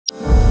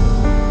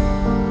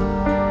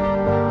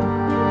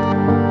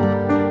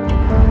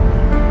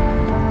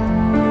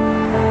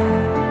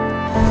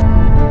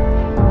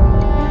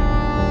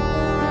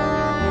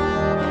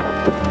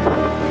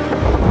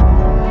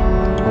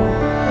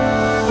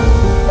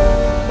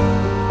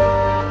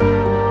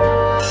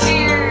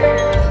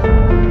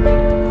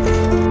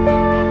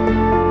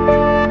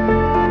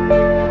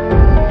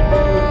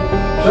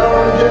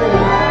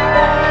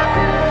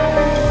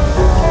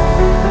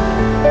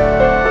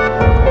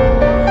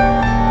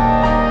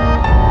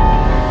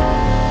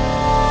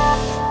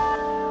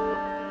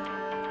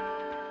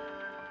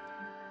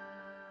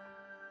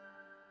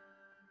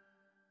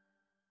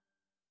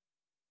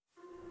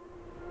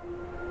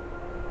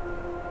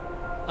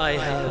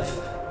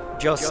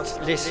just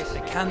lit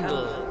a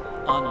candle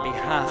on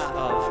behalf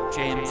of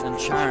James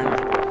and Sharon.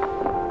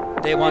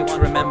 They want to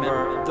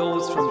remember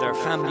those from their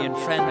family and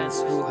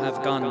friends who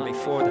have gone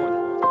before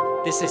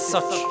them. This is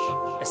such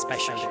a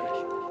special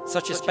day.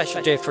 Such a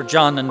special day for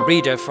John and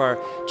Breda, for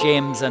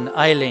James and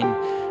Eileen,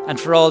 and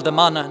for all the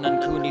Monaghan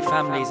and Cooney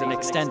families and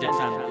extended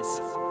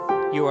families.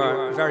 You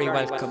are very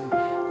welcome,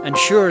 and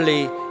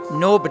surely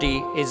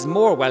nobody is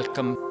more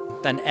welcome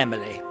than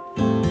Emily.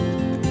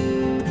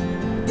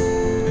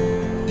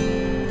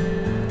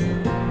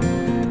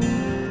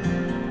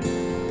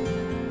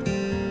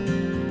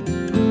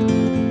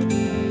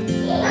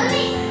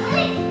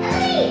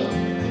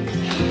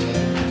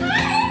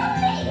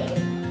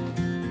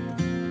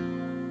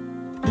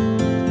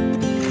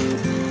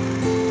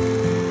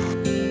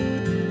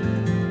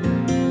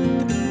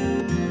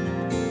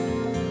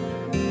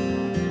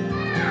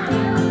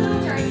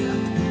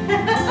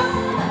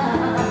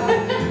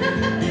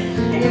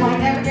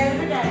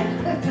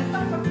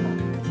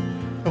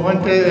 I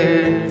want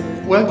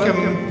to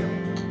welcome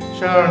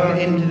Sharon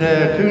into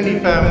the Cooney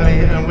family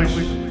and wish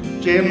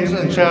James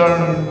and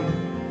Sharon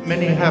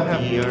many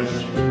happy years.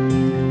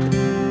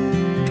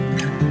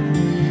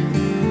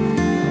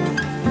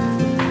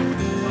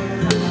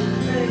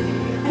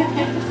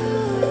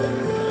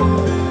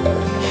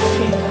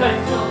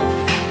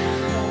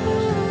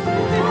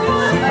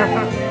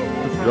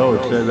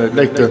 I'd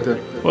like to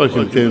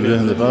welcome James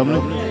and the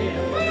family.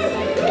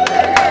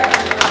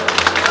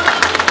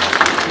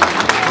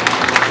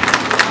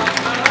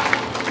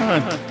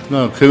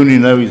 No, Cooney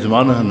now, he's a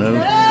Monaghan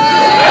now.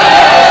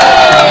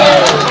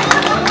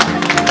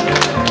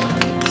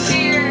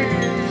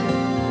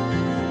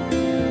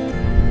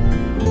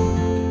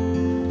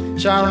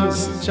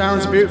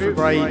 Sharon's a beautiful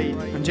bride,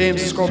 and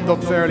James scrubbed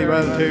up fairly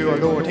well too,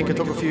 although I think it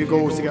took a few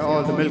goes to get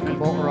all the milk and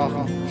butter off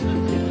him.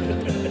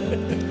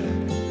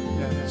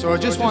 Yeah. So I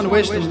just want to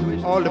wish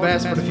them all the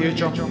best for the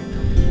future.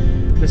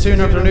 The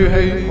sooner their new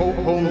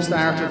home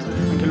started,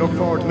 and can look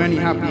forward to many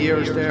happy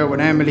years there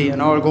with Emily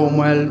and all going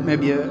well,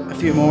 maybe a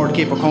few more to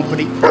keep her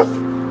company.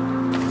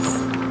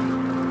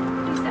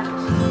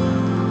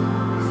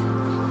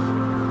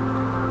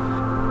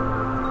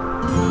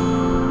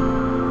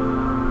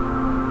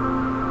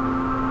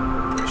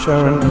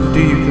 Sharon, do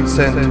you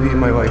consent to be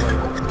my wife?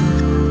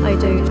 I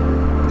do.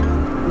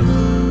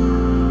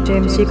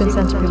 James, do you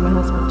consent to be my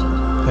husband?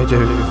 I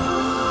do.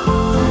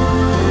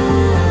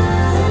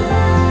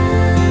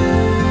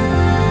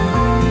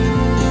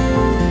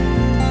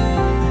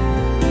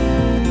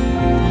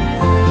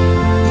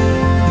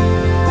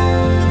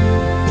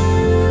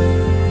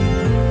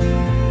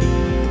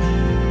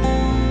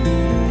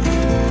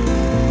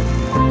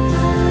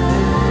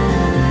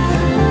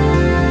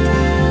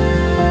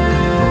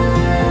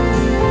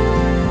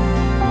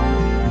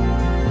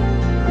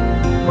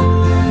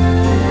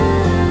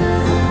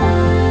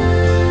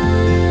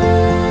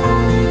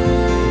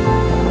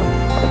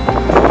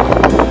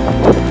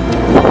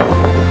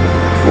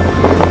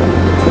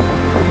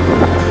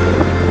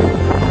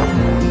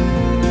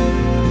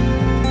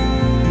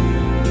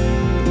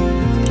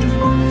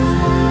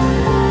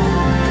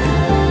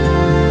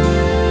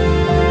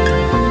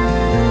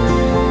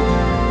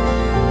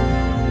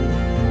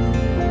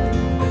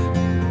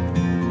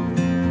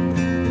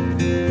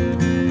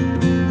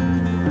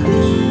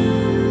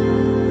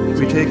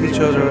 We take each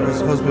other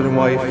as husband and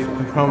wife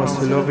and promise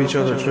to love each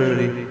other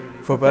truly,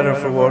 for better,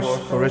 for worse,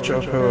 for richer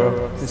or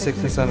poorer, in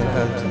sickness and in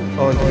health,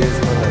 all the days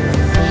of our life.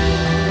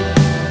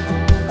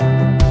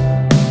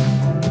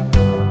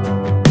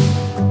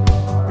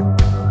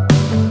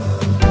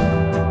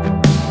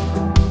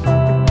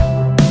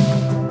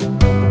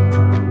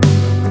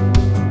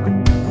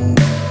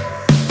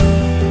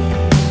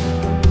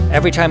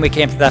 Every time we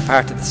came to that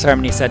part of the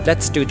ceremony, he said,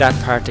 let's do that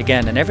part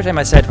again. And every time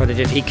I said what I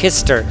did, he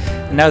kissed her.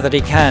 And now that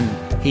he can,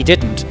 he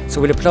didn't.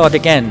 So we'll applaud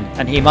again,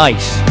 and he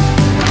might.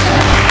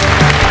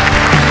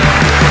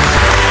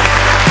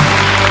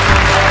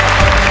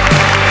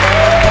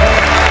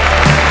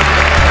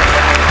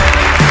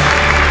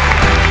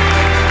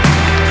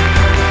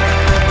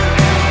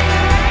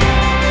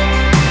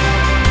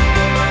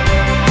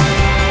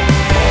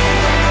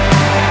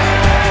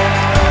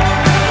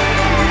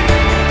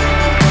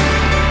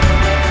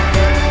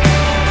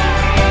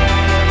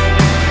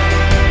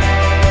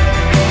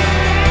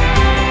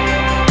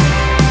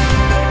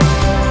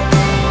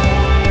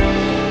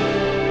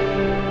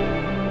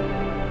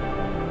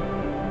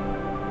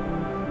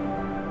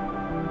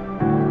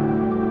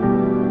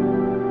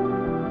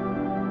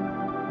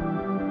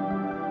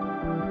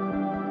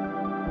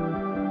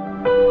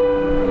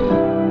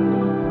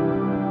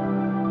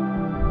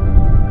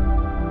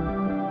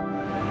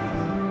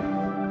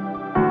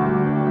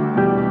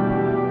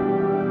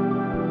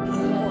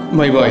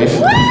 My wife.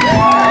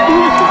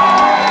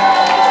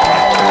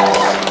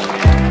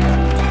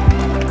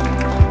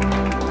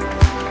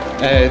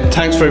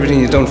 Thanks for everything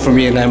you've done for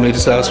me and Emily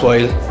this last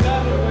while.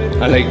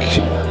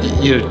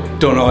 And you've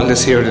done all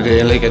this here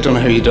today, and I don't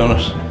know how you've done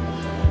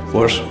it,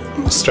 but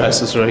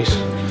stress is right.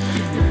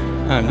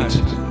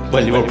 And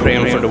Well, you were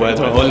praying for the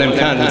weather. All them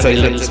candles I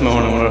lit this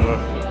morning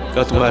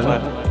got the weather.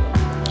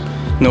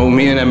 No,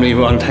 me and Emily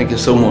want to thank you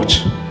so much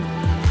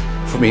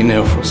for being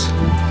there for us.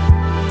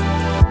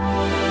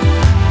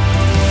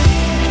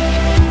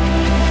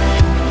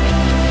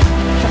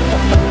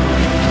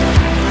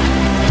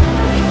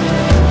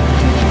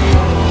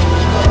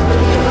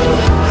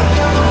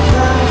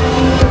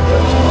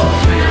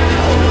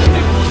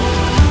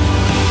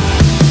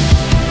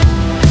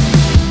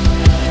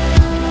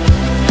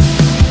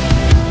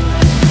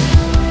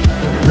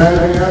 Now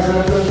we ask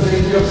them to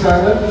please your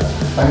silent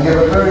and give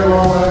a very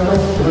warm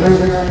welcome to the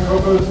newly married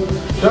couple,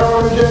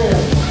 Sharon and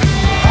James.